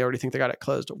busy and they already think they got it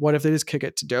closed, what if they just kick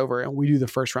it to Dover and we do the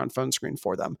first round phone screen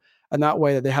for them? And that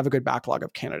way they have a good backlog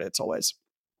of candidates always.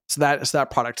 So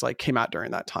that product like came out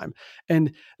during that time.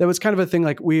 And that was kind of a thing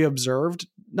like we observed,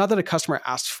 not that a customer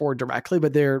asked for directly,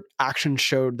 but their action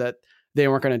showed that they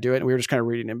weren't going to do it. And we were just kind of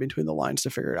reading in between the lines to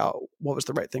figure out what was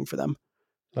the right thing for them.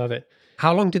 Love it.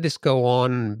 How long did this go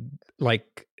on?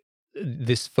 Like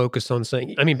this focus on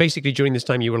saying, I mean, basically during this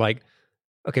time you were like,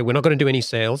 okay, we're not going to do any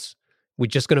sales. We're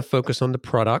just going to focus on the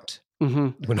product.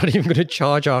 Mm-hmm. We're not even going to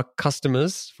charge our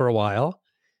customers for a while.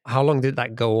 How long did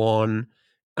that go on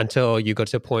until you got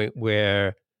to a point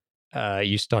where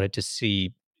you started to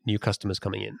see new customers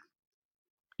coming in?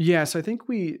 Yeah, so I think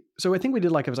we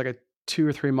did like it was like a 2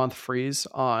 or 3 month freeze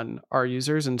on our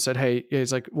users and said, hey,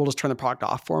 it's like we'll just turn the product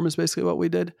off for them is basically what we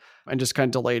did, and just kind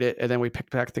of delayed it, and then we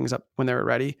picked back things up when they were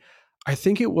ready. I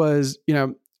think it was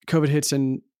COVID hits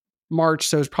in March,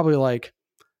 so it was probably like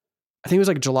I think it was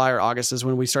like July or August is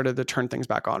when we started to turn things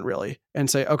back on really and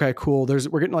say, okay, cool.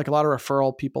 We're getting like a lot of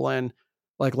referral people in.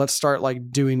 Like, let's start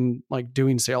doing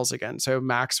sales again. So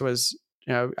Max was,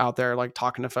 out there like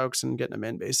talking to folks and getting them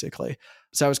in basically.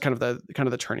 So that was kind of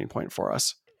the turning point for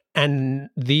us. And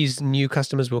these new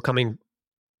customers were coming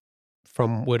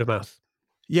from word of mouth.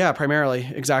 Yeah, primarily.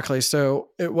 Exactly. So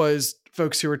it was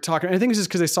folks who were talking. And I think it's just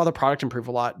because they saw the product improve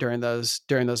a lot during those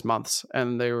months.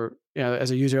 And they were,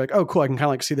 as a user, like, oh, cool. I can kind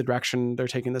of like see the direction they're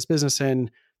taking this business in.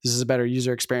 This is a better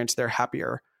user experience. They're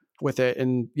happier with it.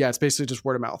 And yeah, it's basically just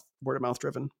word of mouth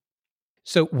driven.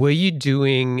 So were you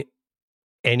doing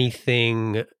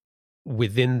anything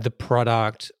within the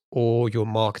product or your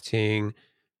marketing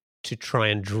to try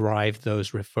and drive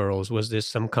those referrals? Was there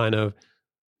some kind of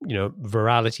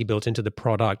virality built into the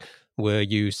product? Were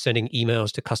you sending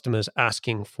emails to customers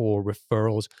asking for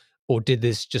referrals, or did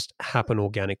this just happen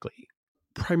organically?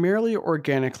 Primarily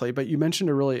organically, but you mentioned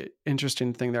a really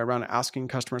interesting thing there around asking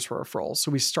customers for referrals. So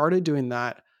we started doing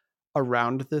that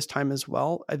around this time as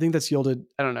well. I think that's yielded,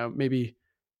 I don't know, maybe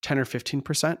 10 or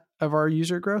 15% of our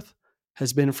user growth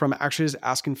has been from actually just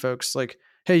asking folks like,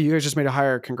 hey, you guys just made a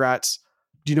hire. Congrats.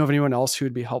 Do you know of anyone else who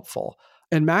would be helpful?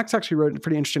 And Max actually wrote a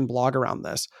pretty interesting blog around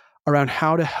this, around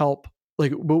how to help.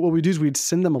 Like, what we do is we'd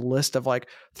send them a list of like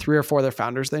 3 or 4 other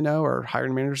founders they know or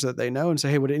hiring managers that they know and say,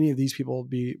 hey, would any of these people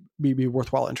be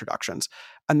worthwhile introductions?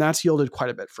 And that's yielded quite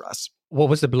a bit for us. What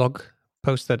was the blog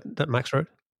post that Max wrote?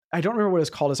 I don't remember what it's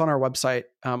called. It's on our website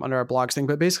under our blogs thing,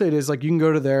 but basically it is like you can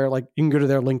go to their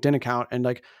LinkedIn account and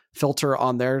like filter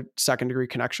on their second degree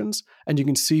connections, and you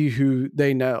can see who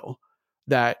they know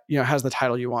that has the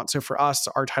title you want. So for us,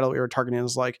 our title we were targeting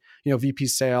is like VP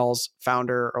sales,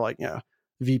 founder, or like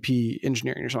VP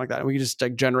engineering or something like that. And we could just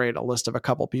like generate a list of a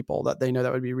couple people that they know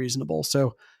that would be reasonable.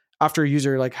 So after a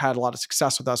user like had a lot of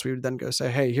success with us, we would then go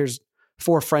say, hey, here's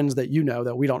 4 friends that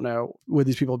that we don't know. Would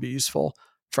these people be useful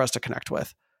for us to connect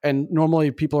with? And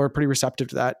normally people are pretty receptive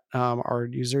to that, our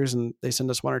users, and they send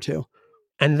us 1 or 2.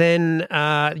 And then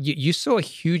you saw a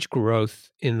huge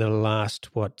growth in the last,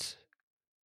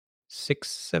 6,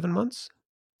 7 months?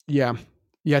 Yeah.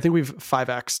 Yeah. I think we've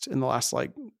 5x'd in the last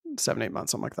like 7, 8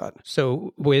 months, something like that.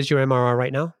 So where's your MRR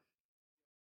right now?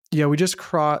 Yeah. We just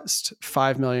crossed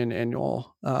 5 million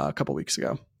annual a couple weeks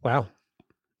ago. Wow.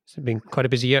 It's been quite a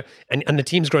busy year. And the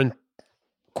team's grown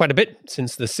quite a bit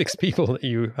since the 6 people that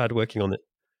you had working on it.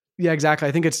 Yeah, exactly.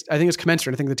 I think it's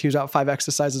commensurate. I think the team's out 5x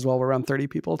the size as well. We're around 30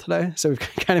 people today. So we've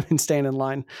kind of been staying in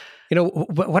line.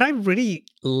 What I really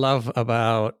love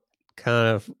about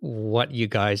kind of what you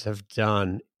guys have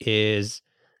done is,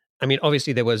 I mean,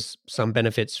 obviously there was some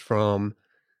benefits from,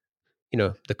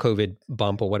 the COVID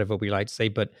bump or whatever we like to say,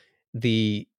 but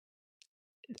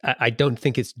I don't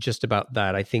think it's just about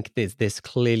that. I think there's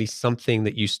clearly something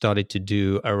that you started to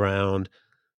do around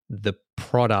the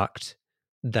product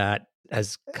that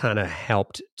has kind of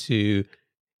helped to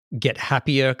get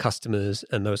happier customers,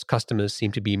 and those customers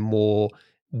seem to be more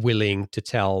willing to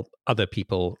tell other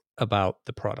people about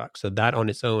the product. So that on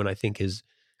its own, I think, is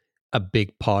a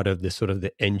big part of the sort of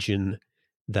the engine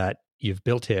that you've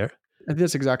built here. I think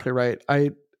that's exactly right.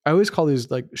 I always call these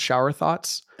like shower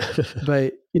thoughts,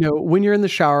 but when you're in the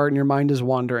shower and your mind is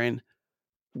wandering,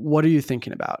 what are you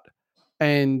thinking about?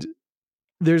 And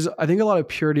there's, I think, a lot of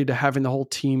purity to having the whole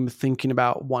team thinking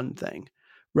about one thing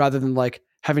rather than like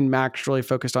having Max really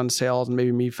focused on sales and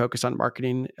maybe me focused on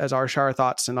marketing as our shower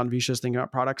thoughts and on Visha's thinking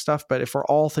about product stuff. But if we're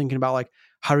all thinking about like,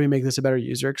 how do we make this a better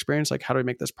user experience? Like, how do we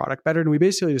make this product better? And we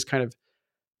basically just kind of,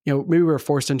 maybe we were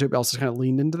forced into it, but also kind of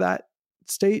leaned into that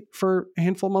state for a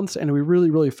handful of months. And we really,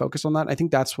 really focused on that. I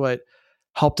think that's what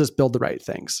helped us build the right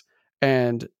things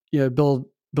and, build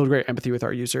great empathy with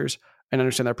our users and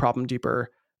understand their problem deeper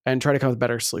and try to come up with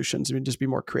better solutions and just be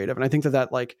more creative. And I think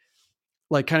that like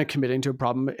kind of committing to a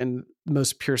problem in the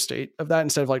most pure state of that,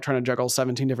 instead of like trying to juggle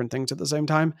 17 different things at the same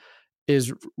time,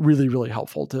 is really, really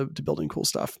helpful to building cool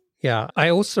stuff. Yeah. I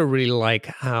also really like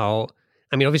how,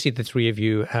 I mean, obviously the 3 of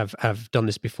you have done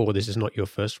this before. This is not your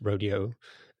first rodeo.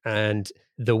 And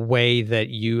the way that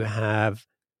you have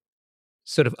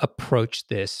sort of approached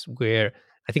this, where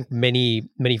I think many,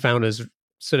 many founders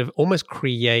sort of almost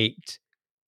create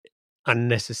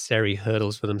unnecessary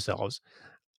hurdles for themselves.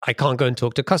 I can't go and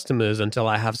talk to customers until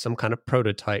I have some kind of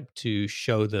prototype to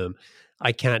show them.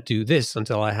 I can't do this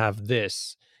until I have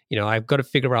this. I've got to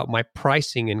figure out my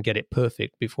pricing and get it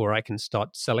perfect before I can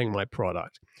start selling my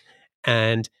product.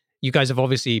 And you guys have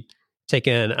obviously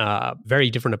taken a very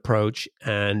different approach,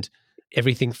 and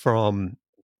everything from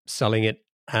selling it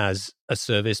as a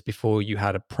service before you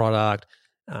had a product,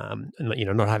 and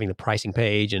not having the pricing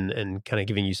page, and kind of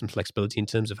giving you some flexibility in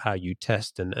terms of how you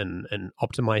test and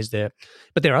optimize there.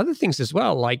 But there are other things as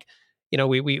well, like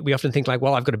we often think like,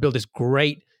 well, I've got to build this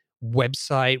great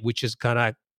website which has kind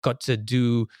of got to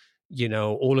do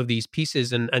all of these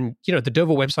pieces, and the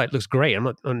Dover website looks great. I'm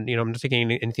not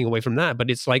taking anything away from that, but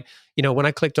it's like, when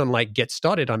I clicked on like get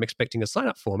started, I'm expecting a sign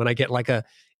up form, and I get like a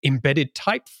embedded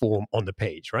type form on the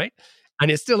page, right? And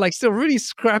it's still really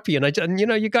scrappy, and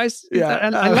you guys, Yeah,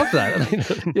 I love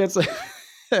that. yeah, it's like,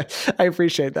 I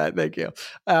appreciate that. Thank you.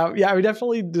 Yeah, I would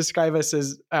definitely describe us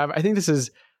as. I think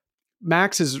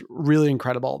Max is really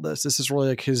incredible at this. This is really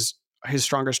like his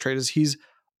strongest trait is he's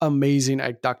amazing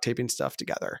at duct taping stuff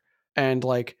together and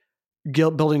like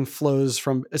building flows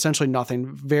from essentially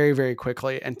nothing very, very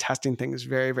quickly and testing things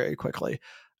very, very quickly.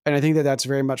 And I think that that's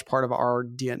very much part of our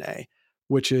DNA,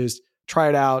 which is try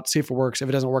it out, see if it works. If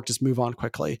it doesn't work, just move on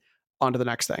quickly onto the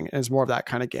next thing. And it's more of that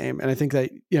kind of game. And I think that,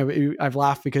 I've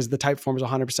laughed because the type form is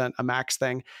 100% a Max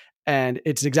thing. And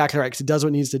it's exactly right because it does what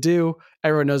it needs to do.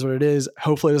 Everyone knows what it is.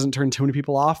 Hopefully it doesn't turn too many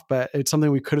people off, but it's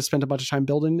something we could have spent a bunch of time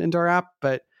building into our app.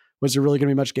 But was there really going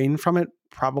to be much gain from it?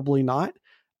 Probably not.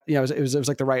 It was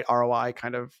like the right ROI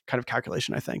kind of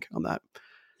calculation, I think, on that.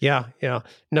 Yeah, yeah.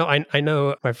 No, I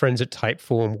know my friends at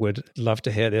Typeform would love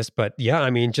to hear this, but yeah,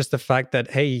 I mean, just the fact that,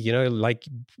 hey, like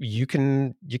you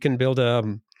can build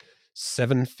a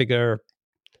 7-figure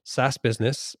SaaS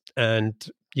business, and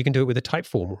you can do it with a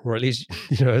Typeform, or at least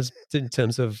in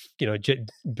terms of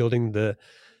building the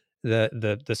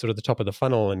sort of the top of the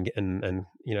funnel and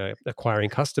acquiring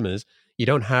customers. You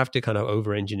don't have to kind of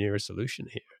over engineer a solution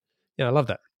here. Yeah, I love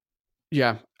that.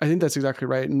 Yeah, I think that's exactly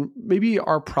right. And maybe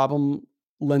our problem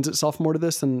lends itself more to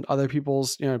this than other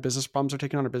people's, business problems are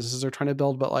taking on or businesses are trying to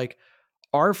build. But like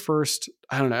our first,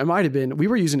 I don't know, it might have been, we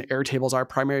were using Airtable as our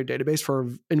primary database for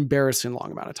an embarrassing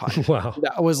long amount of time. Wow.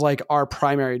 That was like our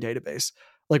primary database.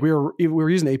 Like we were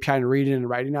using the API and reading and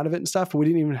writing out of it and stuff, but we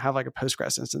didn't even have like a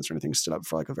Postgres instance or anything stood up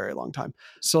for like a very long time.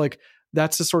 So like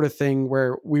that's the sort of thing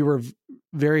where we were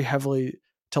very heavily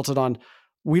tilted on,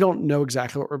 we don't know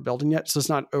exactly what we're building yet. So let's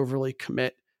not overly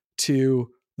commit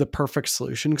to the perfect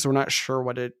solution because we're not sure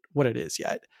what it is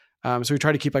yet. So we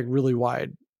try to keep like really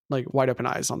wide open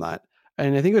eyes on that.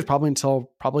 And I think it was probably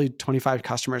until 25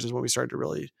 customers is when we started to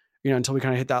really, until we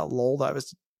kind of hit that lull that I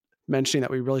was mentioning, that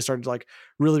we really started to like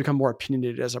really become more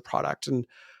opinionated as a product. And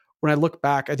when I look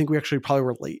back, I think we actually probably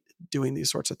were late doing these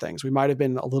sorts of things. We might have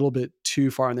been a little bit too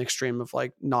far on the extreme of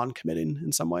like non-committing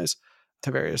in some ways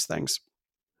to various things.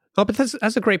 Oh, but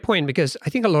that's a great point, because I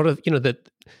think a lot of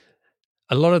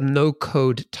a lot of no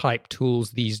code type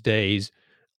tools these days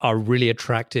are really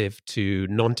attractive to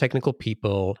non-technical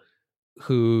people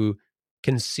who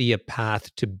can see a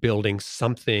path to building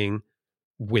something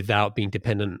without being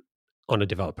dependent on a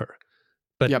developer.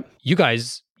 But Yep. you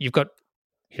guys, you've got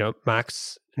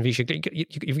Max and Visha,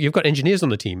 you've got engineers on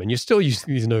the team, and you're still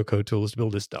using these no code tools to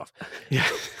build this stuff. Yeah.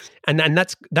 And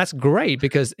that's great,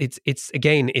 because it's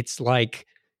again, it's like,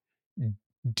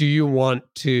 do you want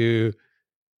to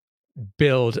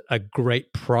build a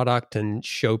great product and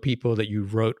show people that you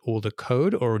wrote all the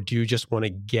code, or do you just want to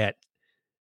get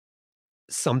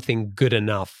something good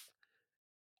enough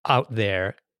out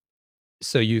there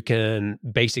so you can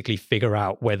basically figure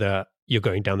out whether you're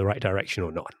going down the right direction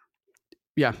or not?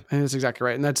 Yeah, I think that's exactly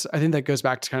right. And I think that goes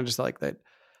back to kind of just like that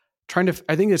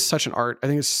I think it's such an art. I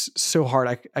think it's so hard.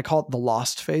 I call it the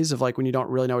lost phase of like when you don't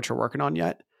really know what you're working on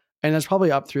yet. And that's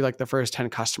probably up through like the first 10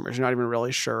 customers. You're not even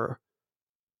really sure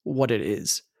what it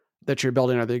is that you're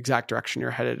building or the exact direction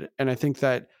you're headed. And I think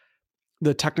that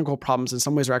the technical problems in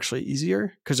some ways are actually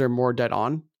easier because they're more dead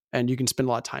on and you can spend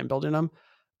a lot of time building them.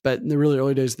 But in the really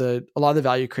early days, a lot of the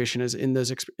value creation is in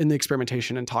in the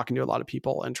experimentation and talking to a lot of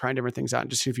people and trying different things out and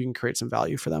just see if you can create some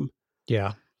value for them.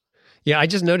 Yeah. Yeah, I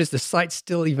just noticed the site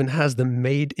still even has the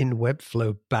Made in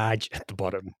Webflow badge at the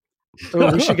bottom.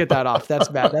 Oh, we should get that off. That's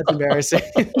bad. That's embarrassing.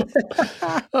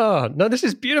 Oh, no, this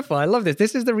is beautiful. I love this.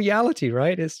 This is the reality,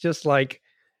 right? It's just like,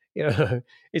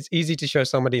 it's easy to show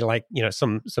somebody like,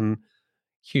 some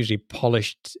hugely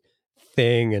polished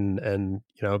thing and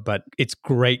but it's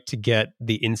great to get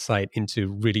the insight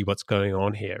into really what's going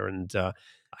on here. And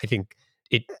I think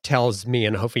it tells me,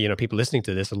 and hopefully, people listening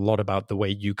to this, a lot about the way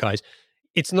you guys,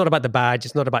 it's not about the badge,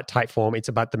 it's not about Typeform, it's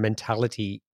about the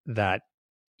mentality that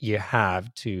you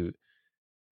have to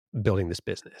building this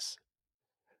business.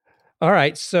 All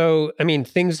right. So, I mean,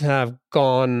 things have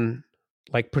gone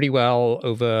like pretty well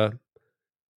over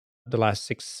the last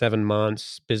 6, 7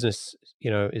 months. Business,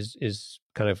 is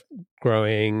kind of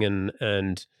growing,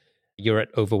 and you're at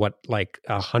over what, like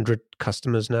 100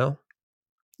 customers now.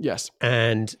 Yes.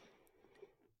 And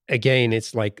again,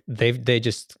 it's like they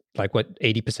just like what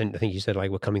 80%. I think you said like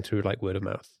we're coming through like word of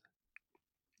mouth.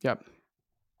 Yep.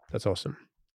 That's awesome.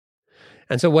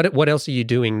 And so, what else are you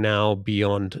doing now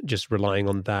beyond just relying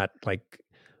on that? Like,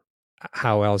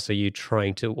 how else are you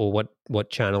trying to, or what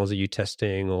channels are you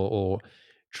testing, or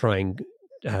trying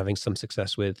having some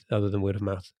success with other than word of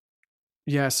mouth?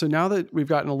 Yeah. So now that we've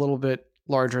gotten a little bit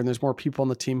larger and there's more people on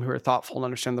the team who are thoughtful and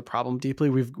understand the problem deeply,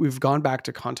 we've gone back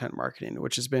to content marketing,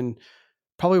 which has been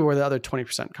probably where the other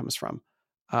 20% comes from,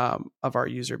 of our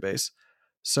user base.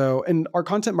 So, and our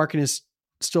content marketing is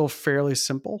still fairly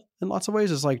simple in lots of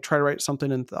ways. Is like try to write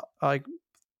something in like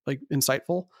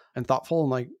insightful and thoughtful, and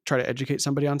like try to educate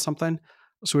somebody on something.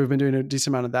 So we've been doing a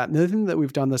decent amount of that. And the other thing that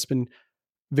we've done that's been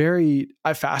very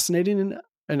fascinating,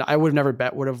 and I would have never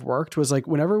bet would have worked, was like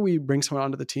whenever we bring someone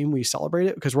onto the team, we celebrate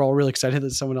it because we're all really excited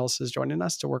that someone else is joining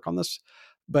us to work on this.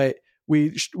 But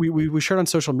we share it on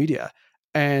social media,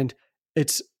 and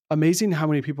it's amazing how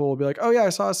many people will be like, "Oh yeah, I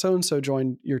saw so and so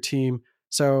join your team.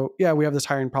 So yeah, we have this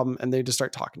hiring problem," and they just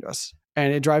start talking to us,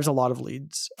 and it drives a lot of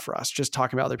leads for us just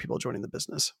talking about other people joining the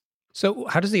business. So,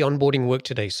 how does the onboarding work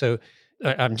today? So,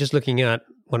 I'm just looking at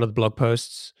one of the blog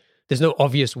posts. There's no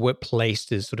obvious place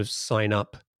to sort of sign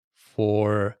up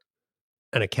for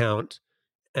an account,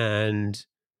 and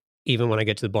even when I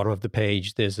get to the bottom of the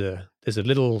page, there's a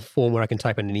little form where I can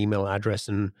type in an email address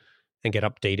and get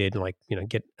updated, and like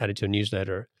get added to a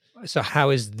newsletter. So,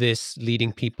 how is this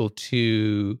leading people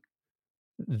to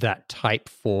that type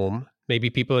form?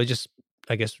 Maybe people are just,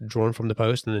 I guess, drawn from the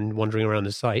post and then wandering around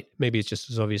the site. Maybe it's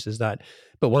just as obvious as that.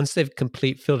 But once they've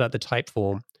filled out the type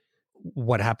form,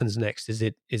 what happens next? Is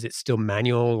it still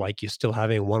manual? Like you're still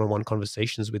having one-on-one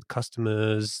conversations with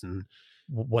customers, and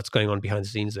what's going on behind the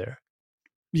scenes there?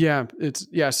 Yeah.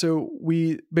 So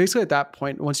we basically at that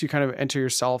point, once you kind of enter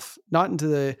yourself, not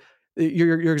into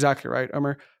you're exactly right,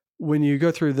 Omer. When you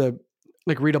go through the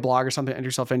like read a blog or something, enter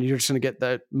yourself in, you're just going to get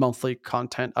the monthly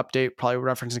content update, probably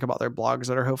referencing about their blogs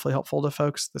that are hopefully helpful to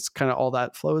folks. That's kind of all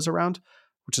that flows around,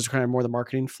 which is kind of more the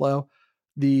marketing flow.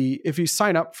 If you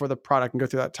sign up for the product and go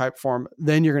through that type form,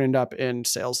 then you're going to end up in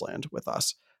sales land with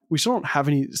us. We still don't have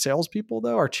any salespeople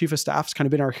though. Our chief of staff's kind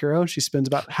of been our hero. She spends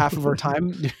about half of her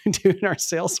time doing our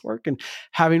sales work and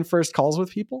having first calls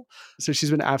with people. So she's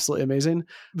been absolutely amazing.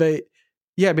 But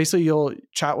yeah, basically you'll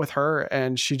chat with her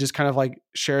and she just kind of like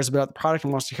shares about the product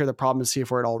and wants to hear the problem and see if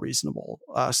we're at all reasonable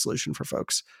solution for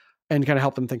folks and kind of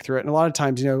help them think through it. And a lot of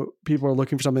times, people are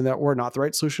looking for something that we're not the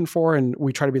right solution for. And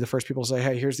we try to be the first people to say,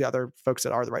 hey, here's the other folks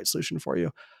that are the right solution for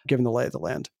you, given the lay of the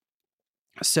land.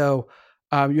 So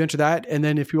you enter that. And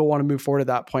then if you want to move forward at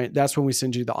that point, that's when we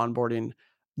send you the onboarding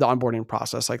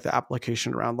process, like the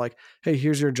application around like, hey,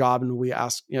 here's your job. And we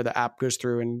ask, the app goes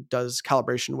through and does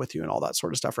calibration with you and all that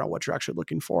sort of stuff around what you're actually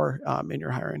looking for in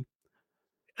your hiring.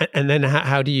 And then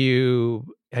how do you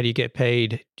get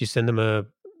paid? Do you send them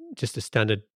just a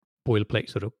standard boilerplate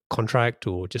sort of contract,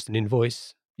 or just an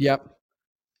invoice? Yep.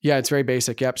 Yeah, it's very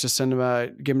basic. Yep. Just give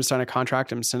them to sign a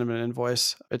contract and send them an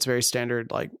invoice. It's very standard,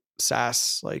 like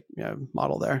SaaS,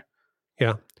 model there.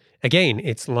 Yeah. Again,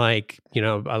 it's like, a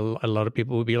lot of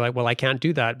people would be like, well, I can't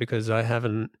do that because I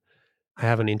haven't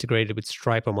integrated with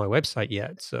Stripe on my website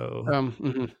yet. So,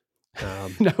 Mm-hmm.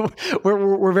 um, No,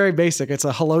 we're very basic. It's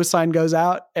a hello sign goes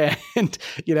out, and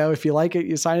if you like it,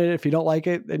 you sign it. If you don't like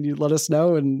it, then you let us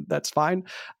know, and that's fine.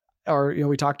 Or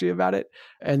we talk to you about it,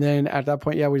 and then at that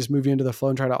point, yeah, we just move you into the flow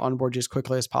and try to onboard you as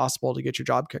quickly as possible to get your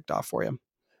job kicked off for you.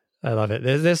 I love it.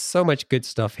 There's so much good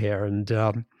stuff here, and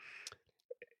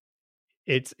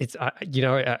I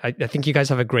think you guys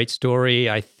have a great story.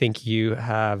 I think you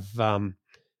have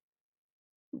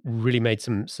really made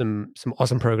some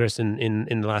awesome progress in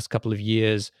the last couple of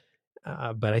years.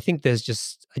 But I think I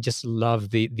just love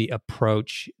the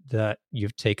approach that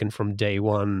you've taken from day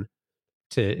one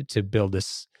to build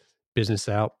this business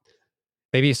out.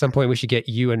 Maybe at some point we should get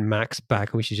you and Max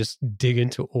back, and we should just dig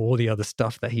into all the other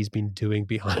stuff that he's been doing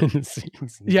behind the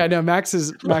scenes. Yeah, no, Max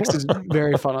is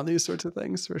very fun on these sorts of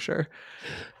things for sure.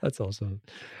 That's awesome.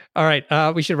 All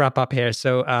right, we should wrap up here.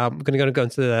 So we're going to go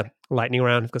into the lightning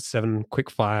round. I've got 7 quick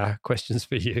fire questions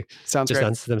for you. Sounds just great.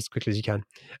 answer them as quickly as you can.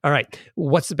 All right,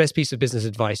 what's the best piece of business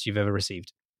advice you've ever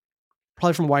received?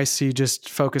 Probably from YC. Just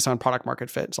focus on product market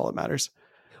fit. It's all that matters.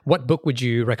 What book would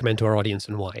you recommend to our audience,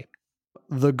 and why?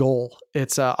 The Goal.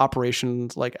 It's a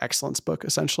operations like excellence book.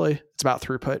 Essentially, it's about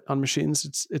throughput on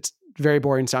machines. It's very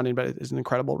boring sounding, but it is an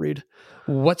incredible read.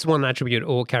 What's one attribute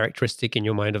or characteristic in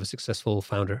your mind of a successful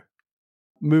founder?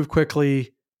 Move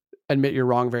quickly, admit you're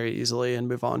wrong very easily, and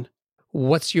move on.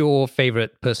 What's your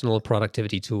favorite personal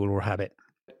productivity tool or habit?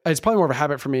 It's probably more of a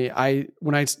habit for me.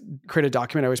 When I create a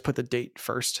document, I always put the date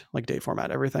first, like date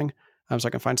format everything, so I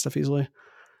can find stuff easily.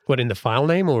 What, in the file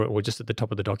name or just at the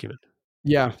top of the document?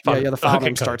 Yeah. The file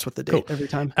name starts with the date every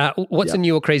time. What's a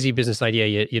new or crazy business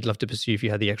idea you'd love to pursue if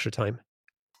you had the extra time?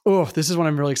 Oh, this is what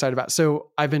I'm really excited about. So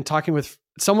I've been talking with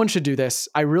someone should do this.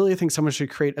 I really think someone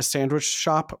should create a sandwich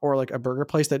shop or like a burger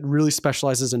place that really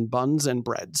specializes in buns and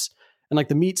breads. And like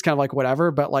the meat's kind of like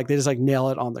whatever, but like they just like nail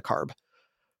it on the carb.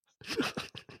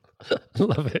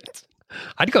 Love it.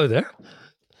 I'd go there.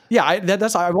 Yeah,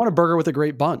 I want a burger with a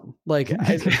great bun. Like,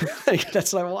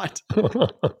 that's what I want.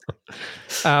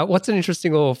 What's an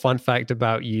interesting or fun fact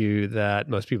about you that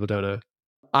most people don't know?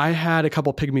 I had a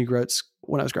couple pygmy groats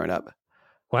when I was growing up.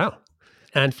 Wow.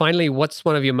 And finally, what's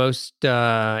one of your most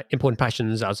important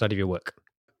passions outside of your work?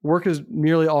 Work is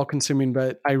nearly all consuming,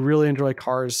 but I really enjoy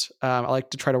cars. I like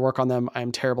to try to work on them.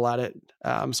 I'm terrible at it.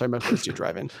 So I mostly do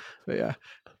driving. But yeah.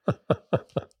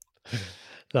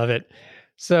 Love it.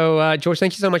 So, George,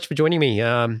 thank you so much for joining me.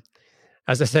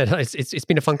 As I said, it's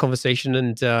been a fun conversation,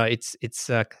 and it's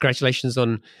congratulations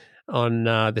on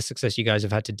the success you guys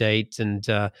have had to date, and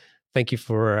thank you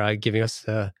for giving us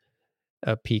a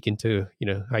peek into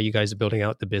how you guys are building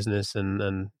out the business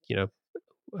and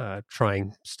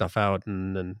trying stuff out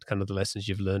and kind of the lessons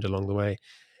you've learned along the way.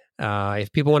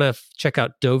 If people want to check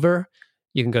out Dover,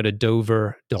 you can go to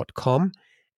dover.com.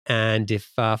 And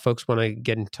if folks want to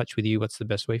get in touch with you, what's the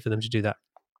best way for them to do that?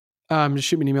 Just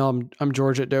shoot me an email. I'm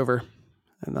George at Dover,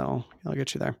 and I'll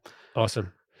get you there.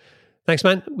 Awesome. Thanks,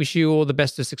 man. Wish you all the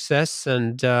best of success,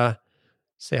 and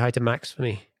say hi to Max for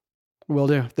me. Will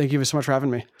do. Thank you so much for having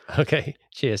me. Okay.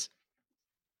 Cheers.